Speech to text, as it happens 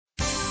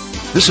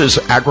This is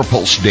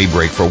AgriPulse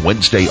Daybreak for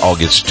Wednesday,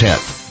 August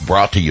 10th,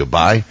 brought to you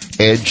by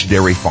Edge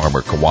Dairy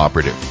Farmer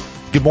Cooperative.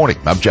 Good morning,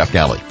 I'm Jeff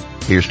Daly.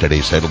 Here's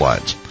today's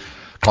headlines.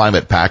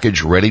 Climate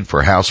package ready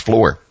for House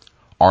floor.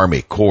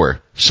 Army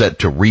Corps set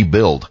to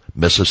rebuild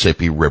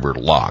Mississippi River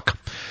lock.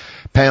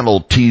 Panel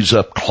tees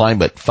up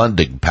climate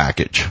funding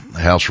package. The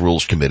House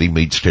Rules Committee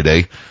meets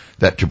today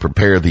to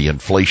prepare the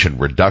Inflation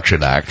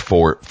Reduction Act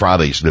for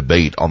Friday's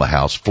debate on the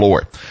House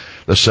floor.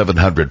 The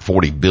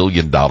 $740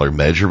 billion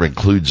measure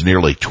includes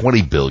nearly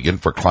 $20 billion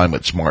for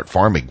climate-smart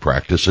farming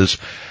practices,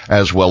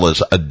 as well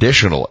as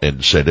additional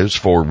incentives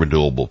for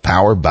renewable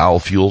power,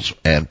 biofuels,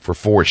 and for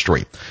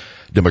forestry.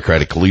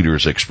 Democratic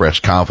leaders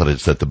expressed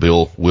confidence that the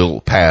bill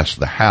will pass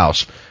the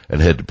House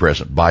and head to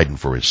President Biden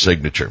for his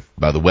signature.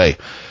 By the way,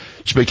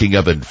 speaking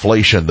of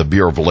inflation, the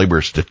Bureau of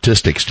Labor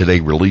Statistics today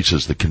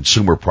releases the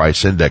Consumer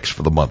Price Index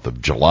for the month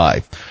of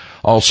July.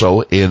 Also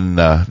in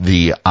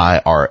the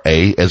IRA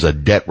is a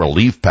debt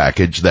relief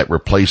package that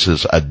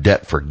replaces a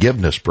debt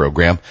forgiveness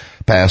program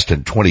passed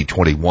in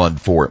 2021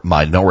 for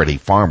minority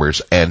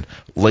farmers and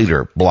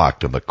later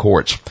blocked in the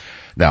courts.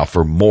 Now,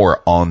 for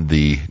more on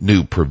the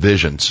new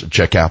provisions,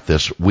 check out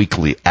this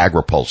weekly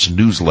AgriPulse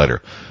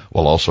newsletter.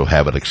 We'll also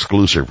have an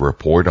exclusive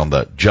report on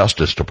the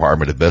Justice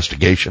Department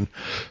investigation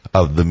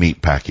of the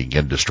meatpacking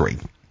industry.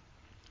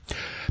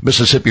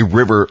 Mississippi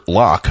River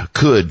lock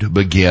could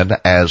begin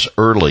as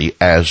early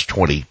as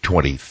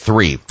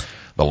 2023.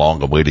 The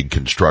long-awaited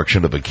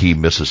construction of a key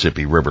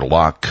Mississippi River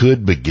lock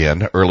could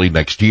begin early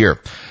next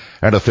year.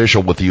 An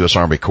official with the U.S.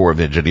 Army Corps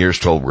of Engineers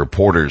told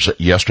reporters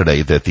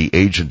yesterday that the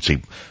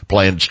agency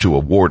plans to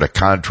award a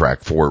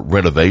contract for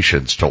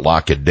renovations to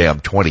Lock and Dam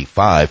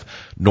 25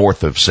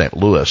 north of St.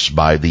 Louis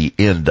by the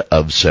end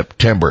of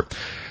September.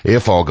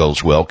 If all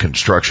goes well,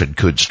 construction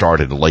could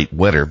start in late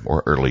winter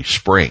or early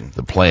spring.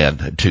 The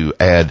plan to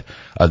add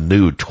a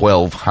new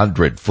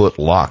 1,200-foot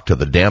lock to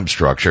the dam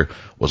structure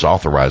was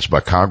authorized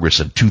by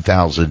Congress in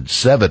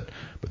 2007,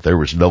 but there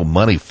was no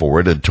money for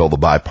it until the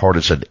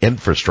bipartisan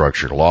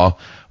infrastructure law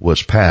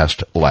was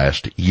passed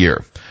last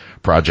year.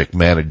 Project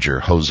manager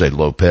Jose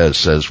Lopez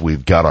says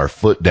we've got our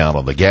foot down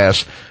on the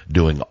gas,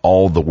 doing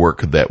all the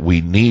work that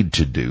we need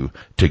to do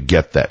to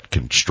get that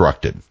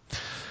constructed.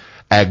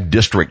 Ag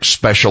District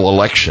special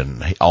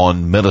election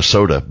on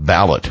Minnesota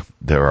ballot.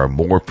 There are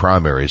more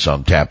primaries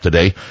on tap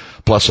today,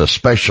 plus a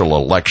special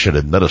election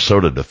in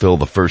Minnesota to fill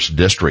the first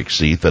district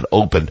seat that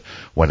opened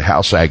when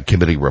House Ag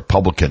Committee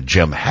Republican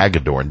Jim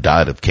Hagedorn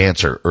died of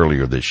cancer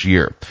earlier this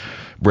year.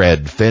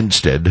 Brad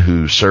Finstead,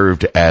 who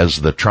served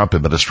as the Trump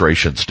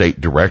administration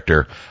state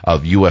director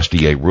of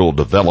USDA Rural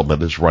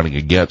Development, is running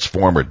against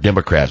former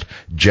Democrat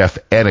Jeff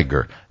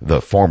Ettinger,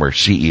 the former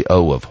CEO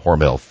of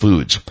Hormel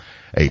Foods.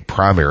 A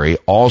primary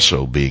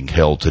also being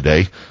held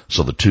today,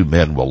 so the two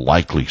men will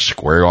likely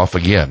square off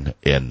again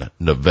in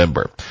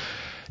November.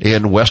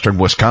 In western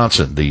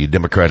Wisconsin, the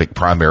Democratic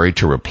primary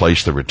to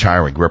replace the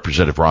retiring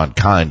Representative Ron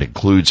Kind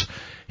includes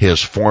his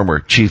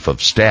former chief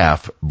of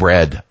staff,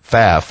 Brad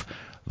Pfaff.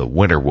 The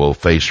winner will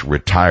face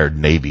retired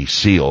Navy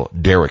SEAL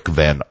Derek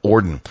Van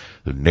Orden,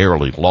 who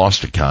narrowly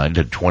lost to Kind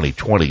in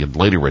 2020 and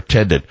later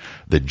attended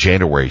the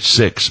January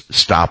 6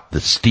 Stop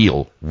the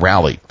Steal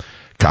rally.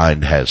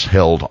 Kind has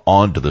held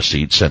on to the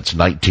seat since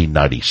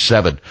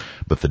 1997,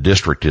 but the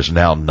district is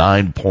now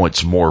 9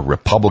 points more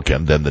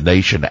Republican than the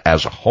nation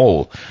as a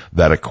whole,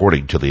 that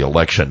according to the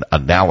election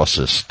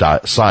analysis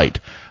site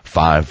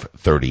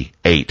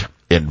 538.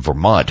 In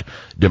Vermont,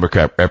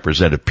 Democrat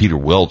Representative Peter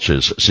Welch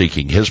is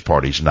seeking his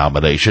party's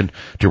nomination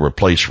to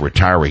replace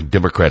retiring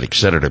Democratic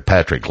Senator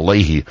Patrick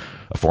Leahy,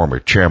 a former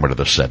chairman of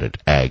the Senate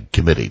Ag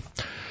Committee.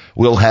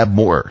 We'll have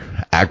more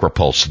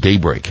AgriPulse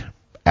Daybreak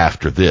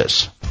after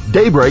this.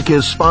 Daybreak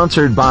is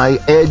sponsored by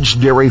Edge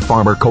Dairy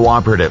Farmer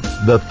Cooperative,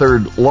 the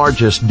third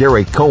largest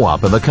dairy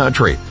co-op in the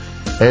country.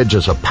 Edge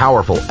is a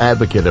powerful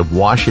advocate of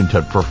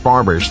Washington for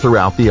farmers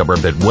throughout the upper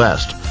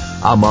Midwest.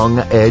 Among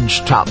Edge's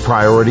top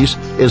priorities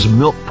is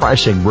milk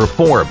pricing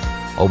reform.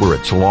 Over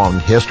its long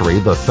history,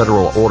 the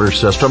federal order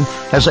system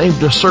has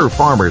aimed to serve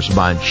farmers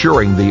by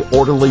ensuring the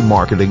orderly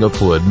marketing of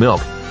fluid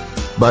milk.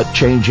 But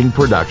changing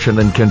production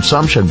and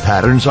consumption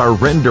patterns are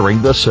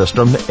rendering the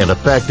system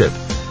ineffective.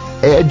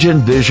 Edge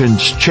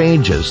envisions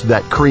changes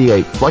that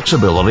create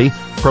flexibility,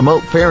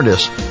 promote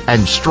fairness,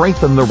 and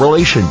strengthen the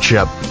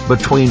relationship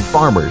between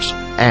farmers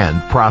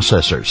and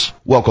processors.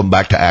 Welcome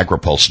back to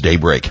AgriPulse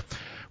Daybreak.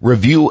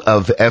 Review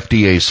of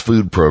FDA's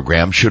food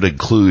program should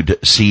include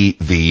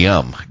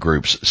CVM,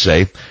 groups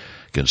say.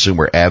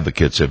 Consumer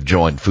advocates have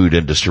joined food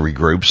industry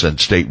groups and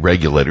state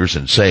regulators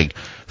in saying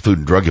Food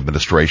and Drug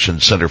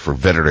Administration's Center for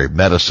Veterinary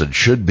Medicine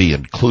should be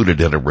included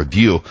in a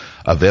review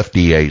of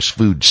FDA's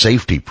food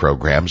safety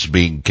programs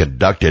being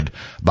conducted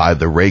by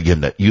the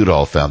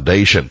Reagan-Udall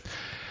Foundation.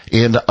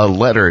 In a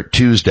letter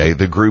Tuesday,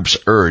 the groups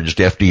urged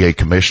FDA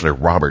Commissioner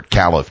Robert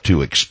Califf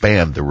to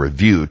expand the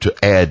review to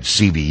add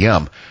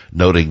CVM,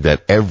 noting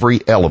that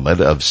every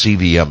element of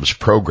CVM's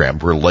program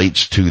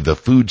relates to the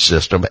food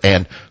system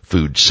and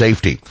food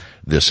safety.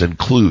 This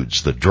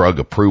includes the drug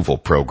approval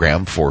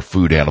program for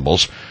food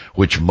animals,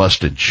 which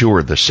must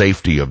ensure the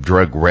safety of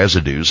drug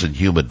residues in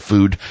human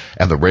food,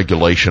 and the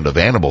regulation of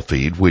animal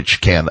feed, which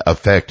can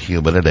affect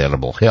human and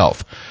animal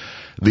health.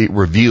 The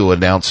review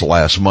announced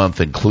last month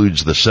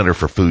includes the Center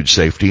for Food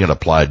Safety and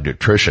Applied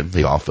Nutrition,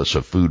 the Office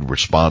of Food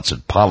Response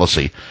and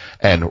Policy,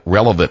 and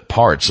relevant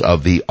parts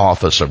of the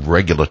Office of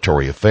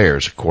Regulatory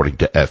Affairs, according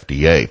to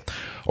FDA.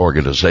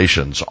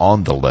 Organizations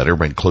on the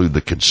letter include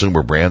the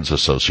Consumer Brands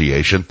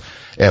Association,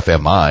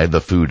 FMI,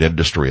 the Food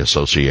Industry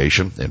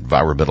Association,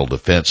 Environmental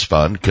Defense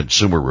Fund,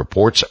 Consumer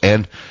Reports,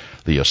 and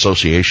the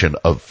Association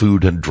of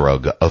Food and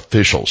Drug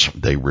Officials.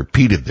 They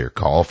repeated their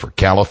call for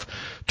Califf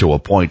to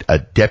appoint a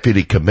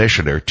deputy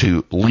commissioner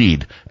to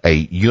lead a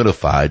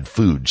unified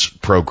foods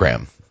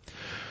program.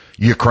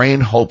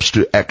 Ukraine hopes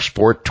to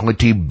export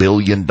 $20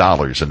 billion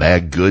in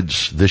ag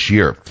goods this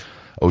year.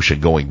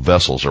 Ocean-going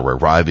vessels are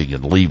arriving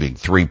and leaving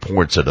 3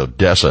 ports at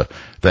Odessa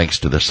thanks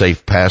to the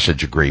Safe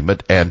Passage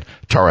Agreement, and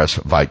Taras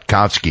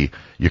Vaitkatsky,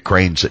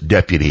 Ukraine's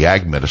deputy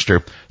ag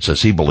minister,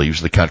 says he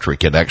believes the country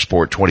can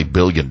export $20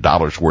 billion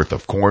worth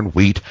of corn,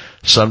 wheat,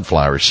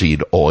 sunflower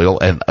seed oil,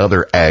 and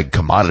other ag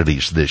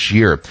commodities this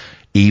year,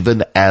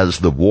 even as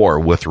the war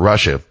with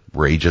Russia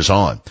rages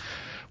on.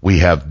 We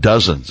have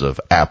dozens of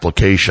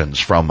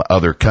applications from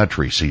other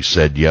countries, he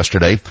said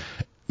yesterday.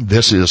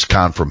 This is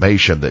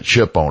confirmation that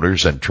ship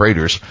owners and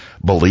traders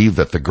believe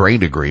that the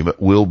grain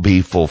agreement will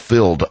be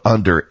fulfilled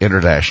under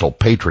international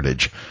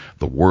patronage.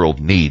 The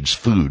world needs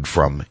food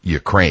from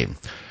Ukraine.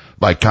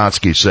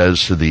 Vaitkatsky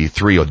says the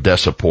 3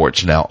 Odessa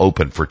ports now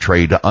open for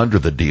trade under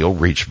the deal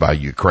reached by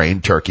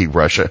Ukraine, Turkey,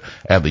 Russia,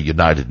 and the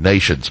United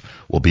Nations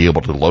will be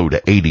able to load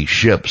 80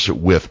 ships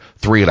with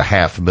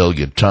 3.5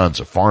 million tons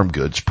of farm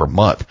goods per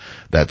month.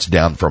 That's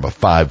down from a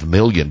 5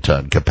 million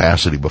ton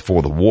capacity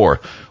before the war,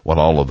 when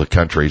all of the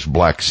country's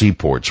Black Sea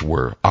ports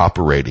were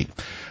operating.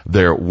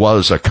 There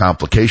was a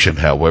complication,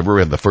 however,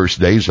 in the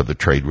first days of the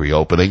trade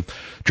reopening.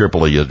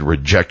 Tripoli had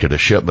rejected a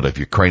shipment of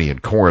Ukrainian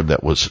corn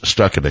that was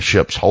stuck in a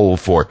ship's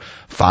hold for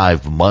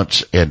 5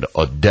 months in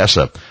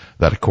Odessa.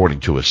 That,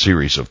 according to a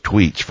series of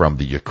tweets from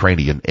the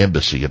Ukrainian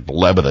embassy in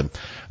Lebanon,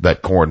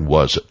 that corn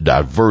was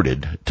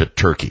diverted to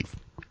Turkey.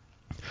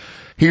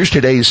 Here's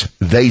today's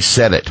They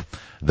Said It.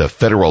 The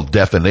federal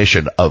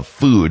definition of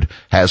food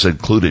has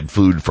included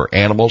food for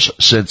animals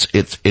since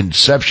its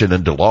inception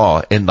into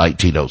law in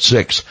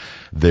 1906.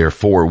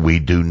 Therefore, we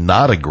do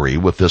not agree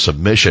with this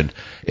omission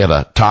in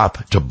a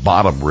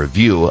top-to-bottom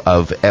review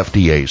of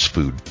FDA's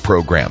food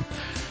program.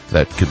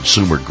 That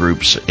consumer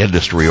groups,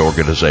 industry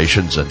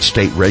organizations, and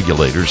state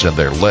regulators in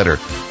their letter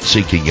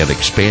seeking an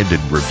expanded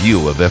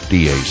review of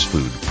FDA's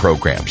food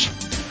programs.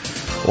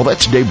 Well,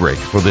 that's Daybreak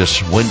for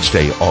this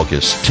Wednesday,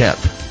 August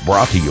 10th,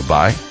 brought to you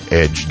by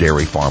Edge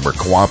Dairy Farmer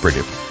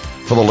Cooperative.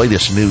 For the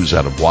latest news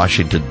out of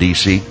Washington,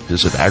 D.C.,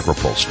 visit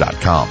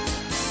agripulse.com.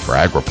 For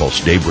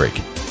AgriPulse Daybreak,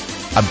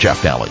 I'm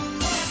Jeff Nally.